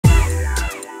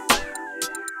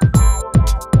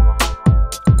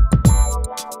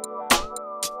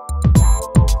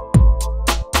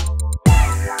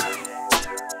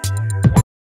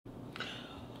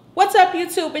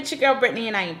YouTube, it's your girl Brittany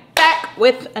and I am back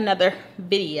with another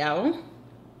video.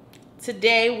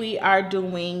 Today we are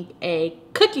doing a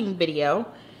cooking video.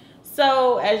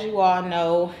 So as you all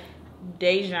know,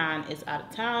 Dejan is out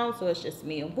of town, so it's just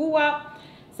me and Woo-Wop.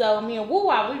 So me and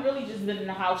Woo-Wop, we really just been in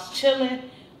the house chilling.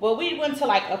 Well, we went to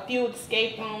like a few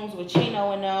escape rooms with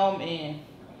Chino and them and,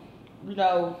 you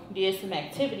know, did some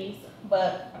activities.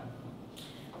 But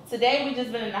today we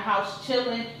just been in the house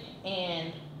chilling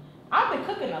and I've been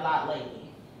cooking a lot lately.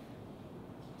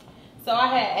 So I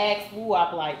had asked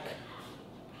Woo-Wop, like,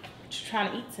 what you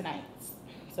trying to eat tonight?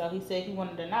 So he said he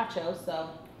wanted the nachos. So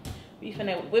we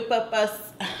finna whip up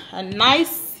us a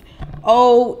nice,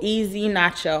 old, easy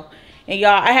nacho. And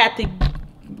y'all, I had to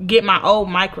get my old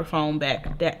microphone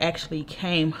back that actually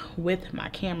came with my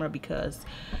camera because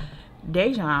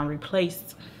Dejan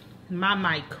replaced my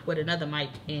mic with another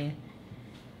mic and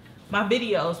my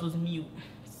videos was mute.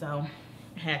 So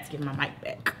I had to get my mic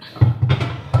back.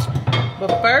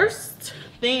 But first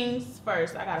things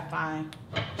first, I gotta find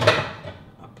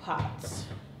a pot.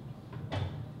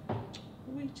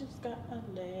 We just got a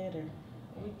letter.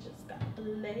 We just got a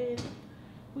letter.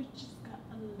 We just got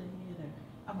a letter.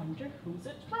 I wonder who's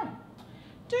it from.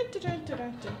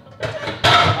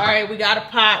 Alright, we got a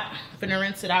pot. Finna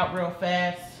rinse it out real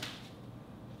fast.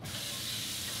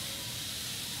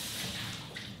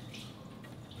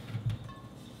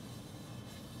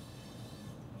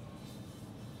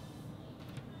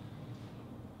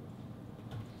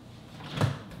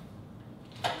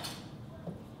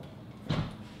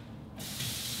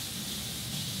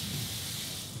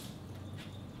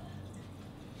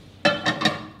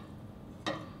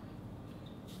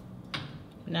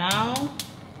 Now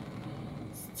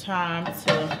it's time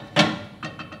to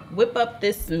whip up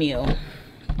this meal.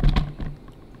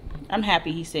 I'm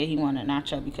happy he said he wanted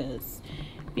nacho because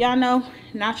y'all know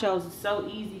nachos is so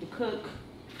easy to cook.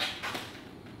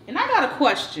 And I got a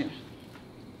question.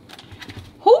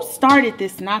 Who started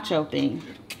this nacho thing?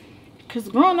 Because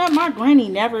growing up, my granny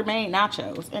never made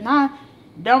nachos. And I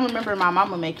don't remember my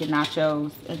mama making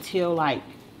nachos until like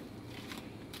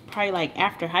probably like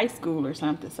after high school or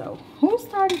something. So who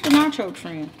started the nacho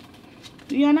trend?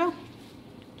 Do y'all know?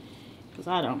 Because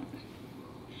I don't.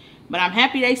 But I'm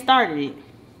happy they started it.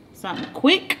 Something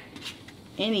quick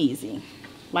and easy,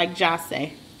 like Josh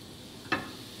say.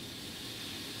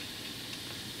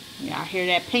 Y'all hear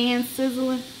that pan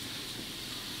sizzling?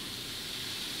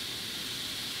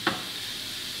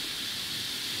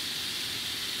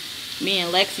 Me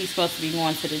and Lexi's supposed to be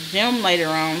going to the gym later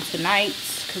on tonight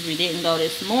because we didn't go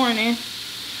this morning.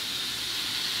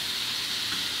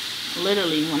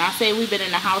 Literally, when I say we've been in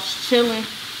the house chilling,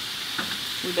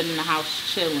 we've been in the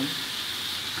house chilling.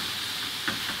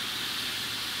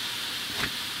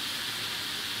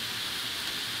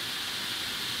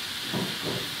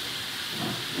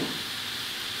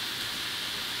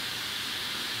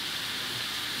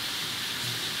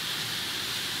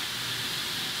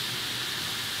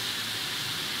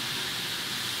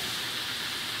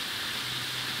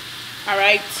 All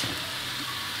right,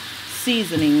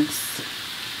 seasoning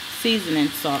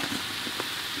salt.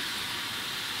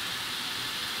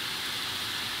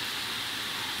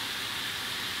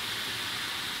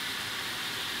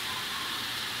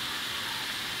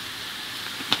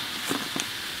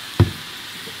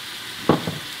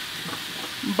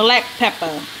 Black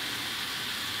pepper.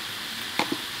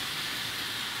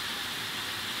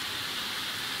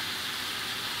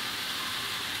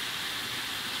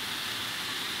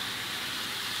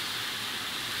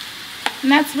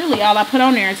 And that's really all I put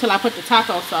on there until I put the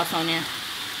taco sauce on there.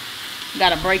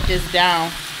 Gotta break this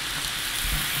down.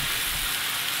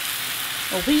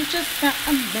 Oh, we just got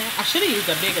a bag. I should have used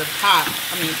a bigger pot.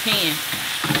 I mean pan.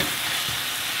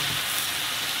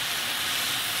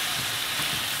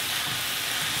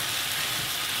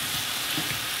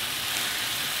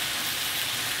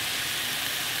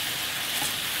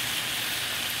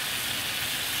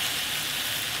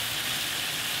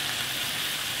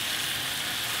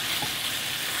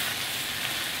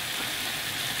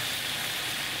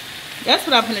 That's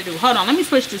what I'm gonna do. Hold on, let me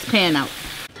switch this pan out.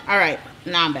 All right,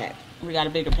 now I'm back. We got a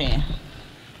bigger pan.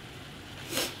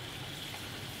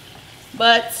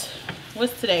 But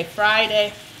what's today?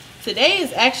 Friday. Today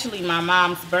is actually my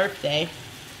mom's birthday.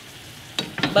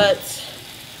 But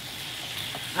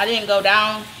I didn't go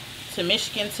down to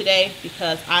Michigan today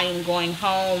because I am going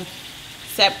home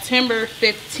September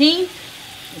 15th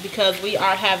because we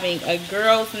are having a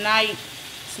girls' night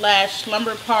 /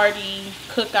 slumber party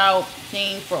cookout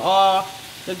thing for all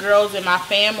the girls in my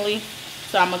family.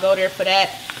 So I'm gonna go there for that,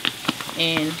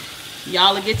 and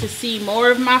y'all will get to see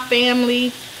more of my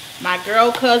family My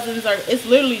girl cousins are, it's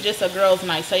literally just a girls'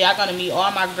 night. So y'all gonna meet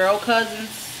all my girl cousins.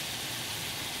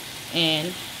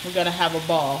 And we're gonna have a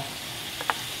ball.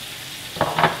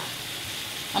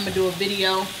 I'm gonna do a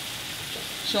video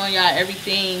showing y'all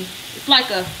everything. It's like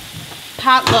a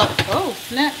potluck. Oh,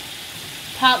 snap.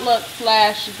 Potluck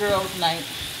 / girls' night.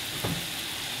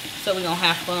 So we're gonna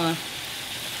have fun.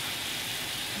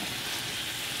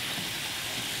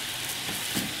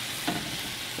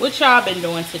 What y'all been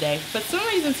doing today? For some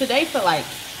reason today feel like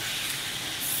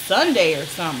Sunday or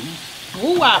something.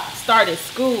 Woo-wop started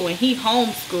school and he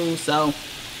homeschooled, so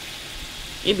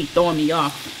it be throwing me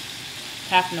off.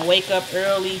 Having to wake up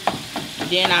early,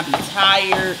 then I be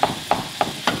tired.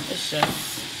 It's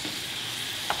just,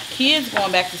 kids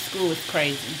going back to school is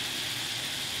crazy.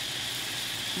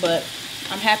 But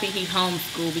I'm happy he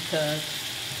homeschooled because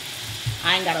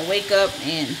I ain't gotta wake up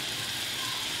and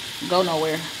go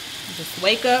nowhere. Just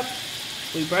wake up,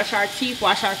 we brush our teeth,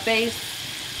 wash our face,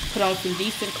 put on some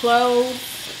decent clothes,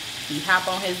 he hop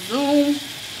on his Zoom,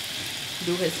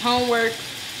 do his homework,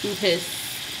 do his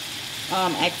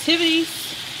activities,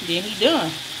 then he done.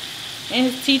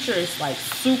 And his teacher is like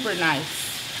super nice.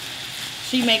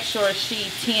 She makes sure she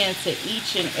tends to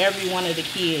each and every one of the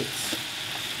kids.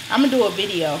 I'm gonna do a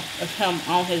video of him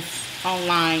on his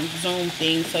online Zoom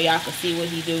thing so y'all can see what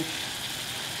he do.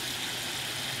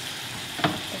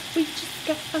 We just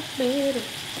got better.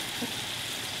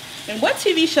 And what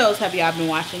TV shows have y'all been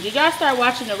watching? Did y'all start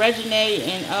watching the Regine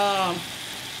and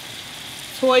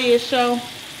Toya show?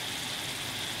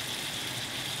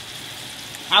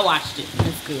 I watched it.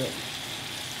 It's good.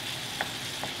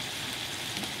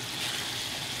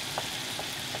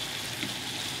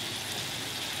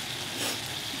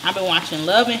 I've been watching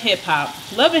Love and Hip Hop.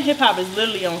 Love and Hip Hop is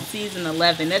literally on season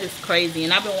 11. That is crazy.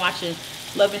 And I've been watching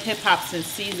Love and Hip Hop since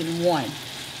season 1.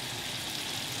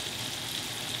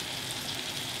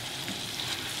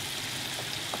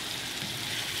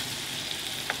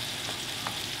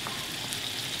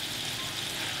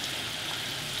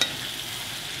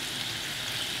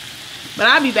 But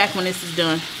I'll be back when this is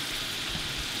done.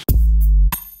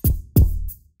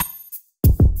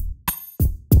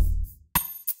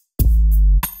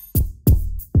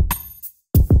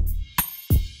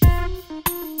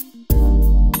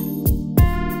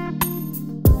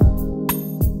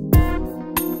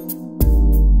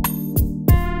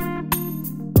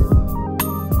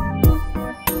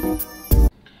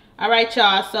 All right,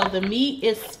 y'all, so the meat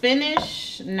is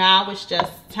finished. Now it's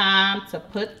just time to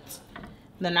put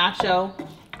the nacho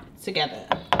together.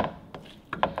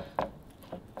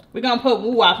 We're gonna put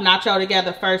Woo-Wop nacho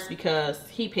together first because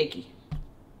he picky.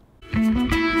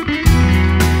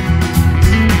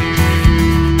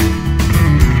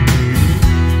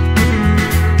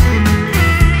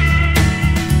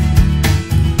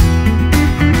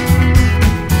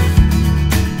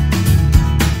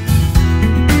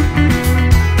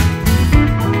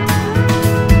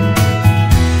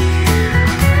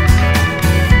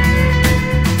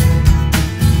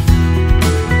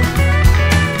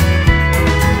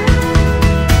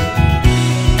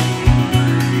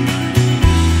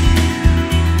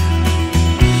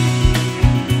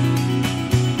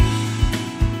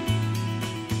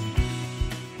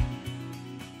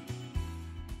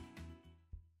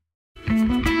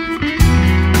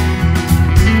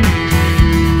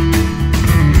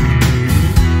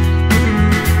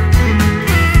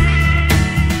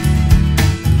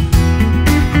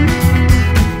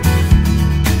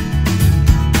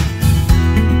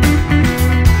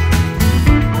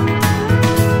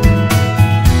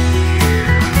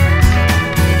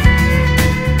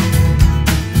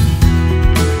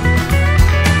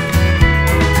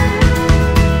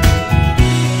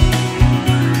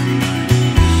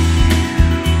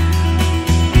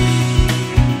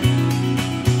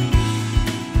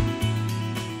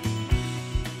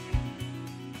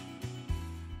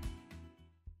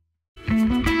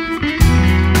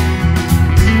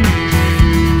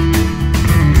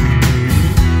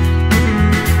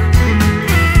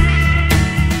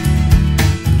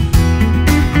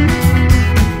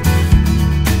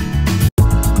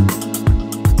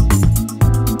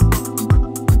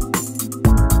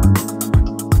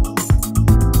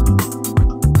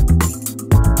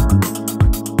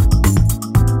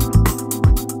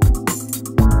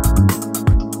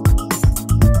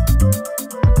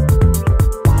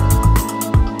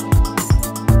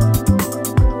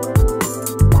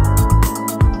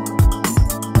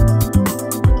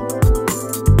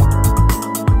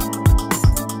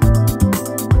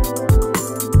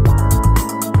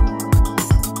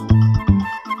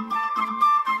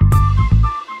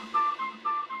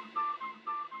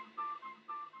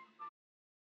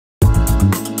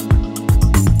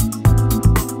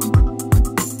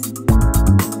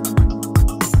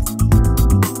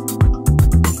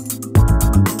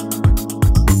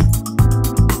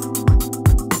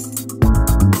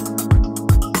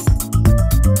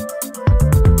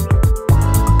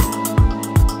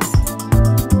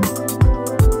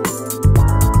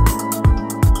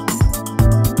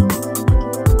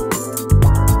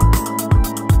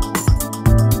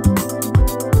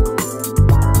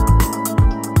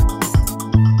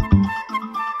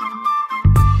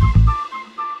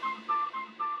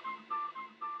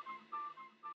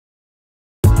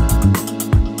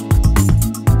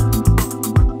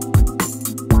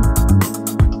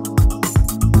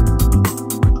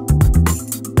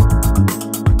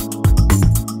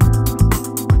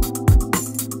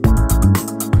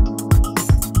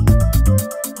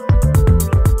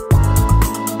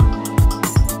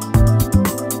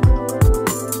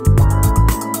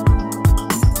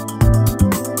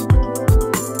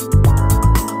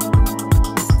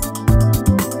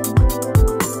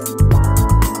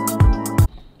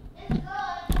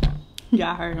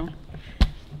 Y'all heard him.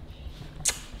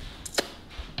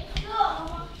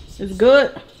 It's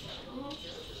good.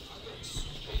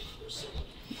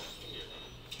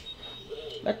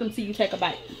 Let them see you take a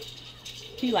bite.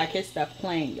 He like his stuff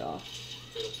plain, y'all.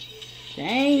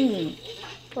 Dang.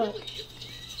 Look.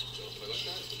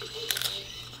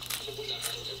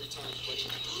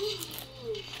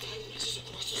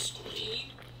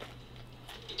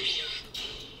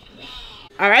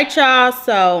 All right, y'all.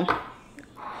 So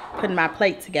putting my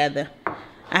plate together.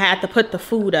 I had to put the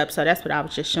food up, so that's what I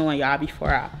was just showing y'all before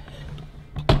I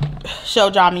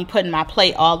showed y'all me putting my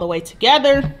plate all the way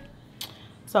together.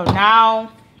 So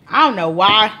now, I don't know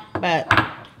why, but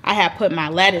I had put my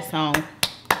lettuce on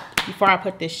before I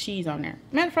put this cheese on there.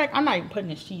 Matter of fact, I'm not even putting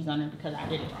this cheese on there because I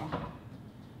did it wrong.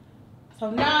 So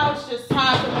now it's just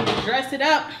time for me to dress it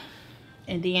up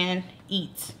and then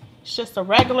eat. It's just a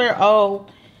regular old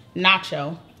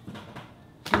nacho.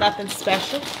 Nothing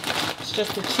special. It's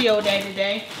just a chill day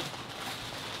today.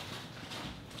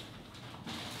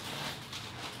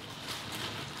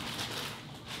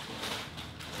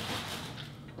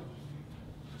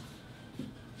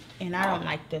 And I don't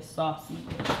like this sauce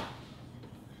either.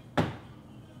 Do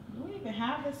we even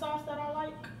have the sauce that I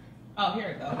like? Oh, here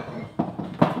it goes.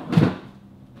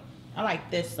 I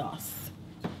like this sauce.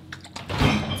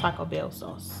 Taco Bell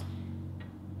sauce.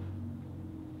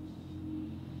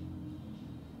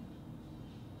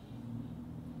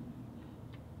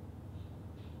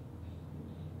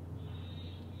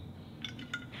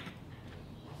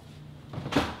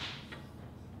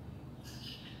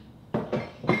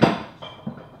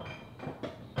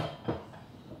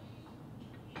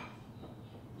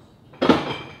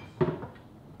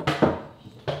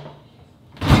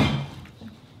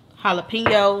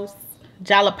 Jalapenos,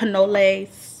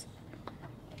 jalapenoles.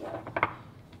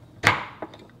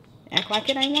 Act like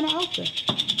it ain't gonna open.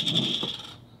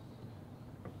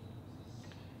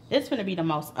 It's gonna be the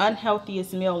most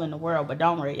unhealthiest meal in the world, but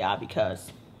don't worry, y'all,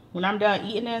 because when I'm done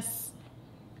eating this,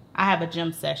 I have a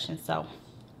gym session, so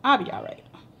I'll be all right.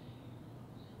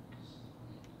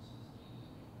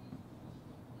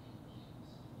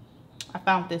 I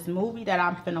found this movie that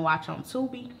I'm finna watch on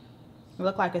Tubi. It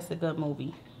look like it's a good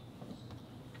movie.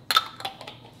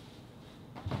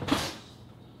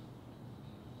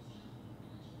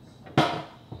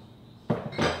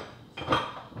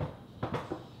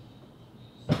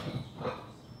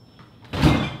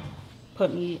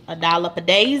 Put me a dollop of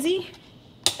Daisy.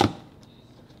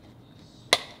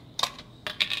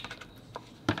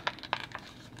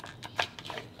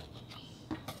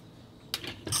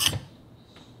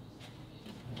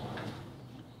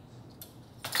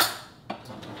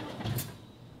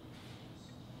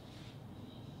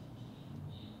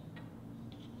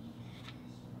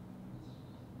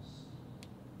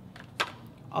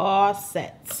 All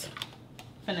set.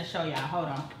 I'm gonna show y'all. Hold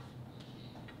on.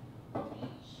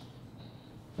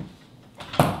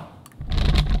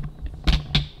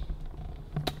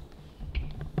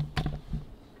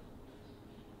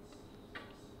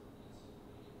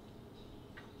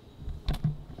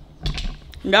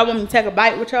 Y'all want me to take a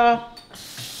bite with y'all?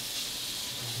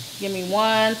 Give me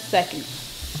 1 second.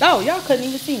 Oh, y'all couldn't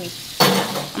even see me.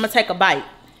 I'm gonna take a bite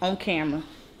on camera.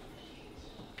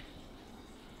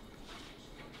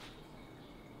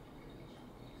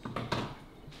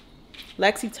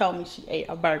 Lexi told me she ate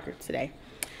a burger today.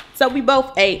 So we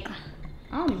both ate.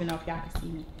 I don't even know if y'all can see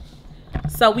me.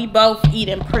 So we both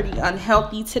eating pretty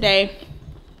unhealthy today.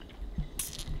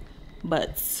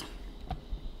 But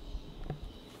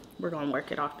we're gonna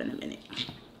work it off in a minute.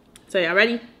 So y'all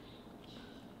ready? I'm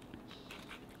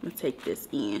gonna take this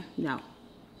in. No.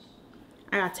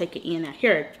 I gotta take it in. Now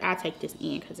here, I'll take this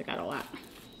in because it got a lot.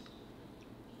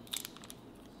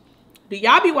 Do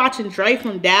y'all be watching Dre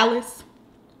from Dallas?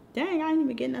 Dang, I didn't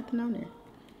even get nothing on there.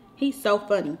 He's so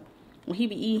funny. When he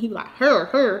be eating, he be like, her.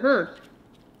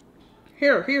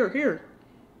 Here.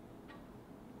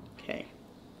 Okay.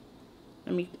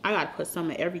 I gotta put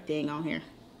some of everything on here.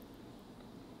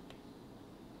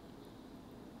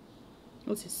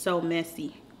 This is so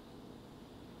messy.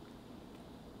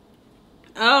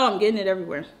 Oh, I'm getting it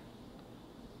everywhere.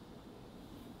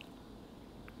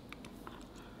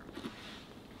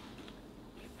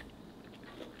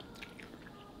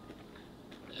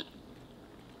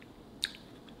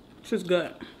 This is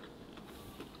good.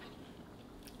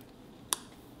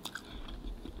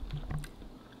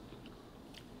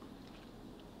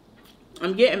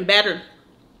 I'm getting better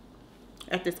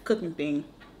at this cooking thing.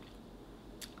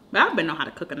 But I've been knowing how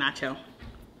to cook a nacho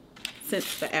since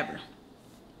forever.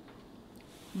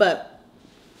 But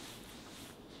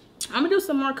I'm gonna do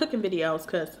some more cooking videos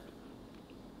because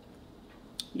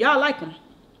y'all like them.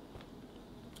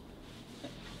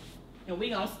 And we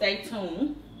gonna stay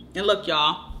tuned. And look,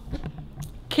 y'all,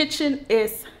 kitchen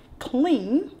is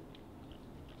clean.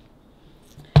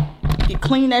 You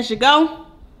clean as you go,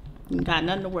 you got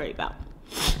nothing to worry about.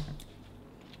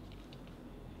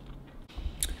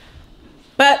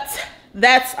 But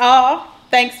that's all.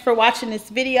 Thanks for watching this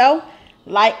video.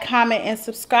 Like, comment, and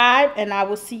subscribe. And I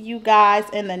will see you guys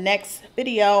in the next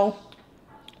video.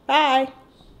 Bye.